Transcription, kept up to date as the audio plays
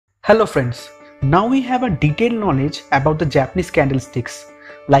Hello friends, now we have a detailed knowledge about the Japanese candlesticks,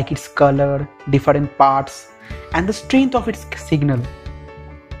 like its color, different parts, and the strength of its signal.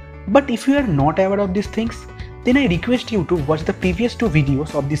 But if you are not aware of these things, then I request you to watch the previous two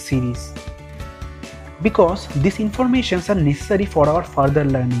videos of this series, because these informations are necessary for our further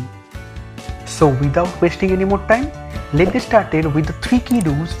learning. So without wasting any more time, let's get started with the 3 key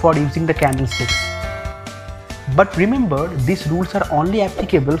rules for using the candlesticks. But remember, these rules are only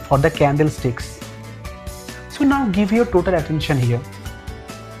applicable for the candlesticks. So now give your total attention here.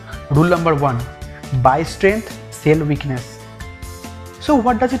 Rule number 1. Buy strength, sell weakness. So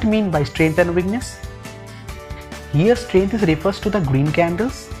what does it mean by strength and weakness? Here strength refers to the green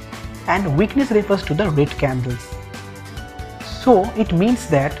candles and weakness refers to the red candles. So it means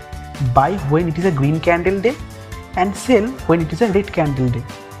that buy when it is a green candle day and sell when it is a red candle day.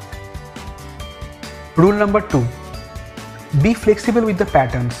 Rule number 2. Be flexible with the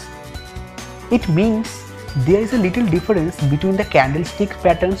patterns. It means there is a little difference between the candlestick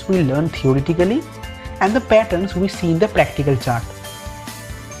patterns we learn theoretically and the patterns we see in the practical chart.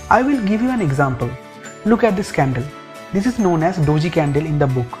 I will give you an example. Look at this candle. This is known as doji candle in the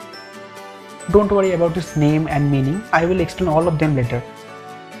book. Don't worry about its name and meaning. I will explain all of them later.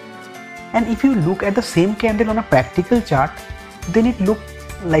 And if you look at the same candle on a practical chart, then it looks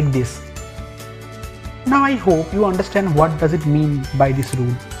like this. Now I hope you understand what does it mean by this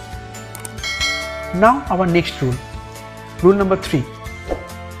rule. Now our next rule. Rule number 3.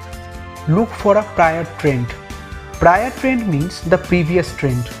 Look for a prior trend. Prior trend means the previous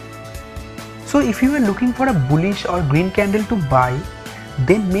trend. So if you are looking for a bullish or green candle to buy,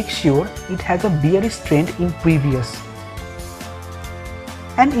 then make sure it has a bearish trend in previous.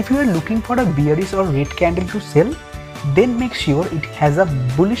 And if you are looking for a bearish or red candle to sell, then make sure it has a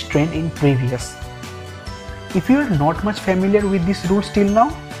bullish trend in previous. If you are not much familiar with these rules till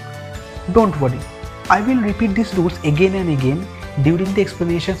now, don't worry. I will repeat these rules again and again during the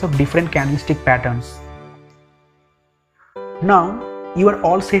explanations of different candlestick patterns. Now you are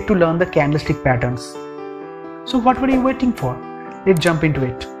all set to learn the candlestick patterns. So what were you waiting for? Let's jump into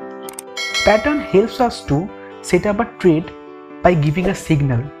it. Pattern helps us to set up a trade by giving a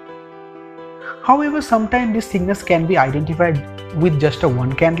signal. However, sometimes these signals can be identified with just a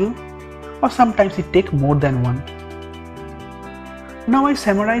one candle, or sometimes it takes more than one. Now I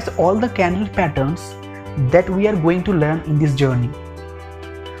summarize all the candle patterns that we are going to learn in this journey.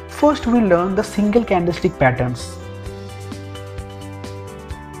 First we learn the single candlestick patterns.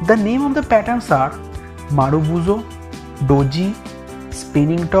 The name of the patterns are Marubozu, Doji,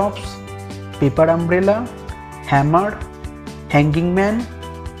 Spinning Tops, Paper Umbrella, Hammer, Hanging Man,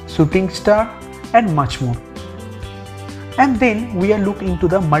 Shooting Star and much more. And then we are looking into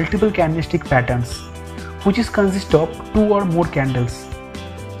the multiple candlestick patterns, which is consist of 2 or more candles.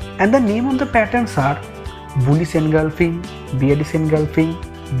 And the name of the patterns are bullish engulfing, bearish engulfing,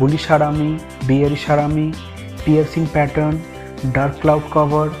 bullish harami, bearish harami, piercing pattern, dark cloud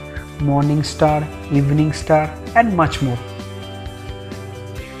cover, morning star, evening star and much more.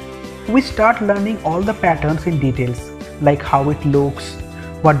 We start learning all the patterns in details, like how it looks,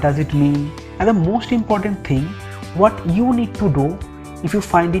 what does it mean, and the most important thing, what you need to do if you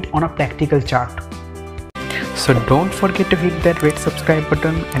find it on a practical chart. So don't forget to hit that red subscribe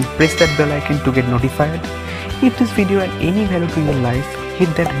button and press that bell icon to get notified. If this video had any value to your life,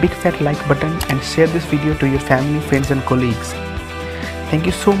 hit that big fat like button and share this video to your family, friends and colleagues. Thank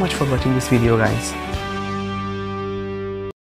you so much for watching this video guys.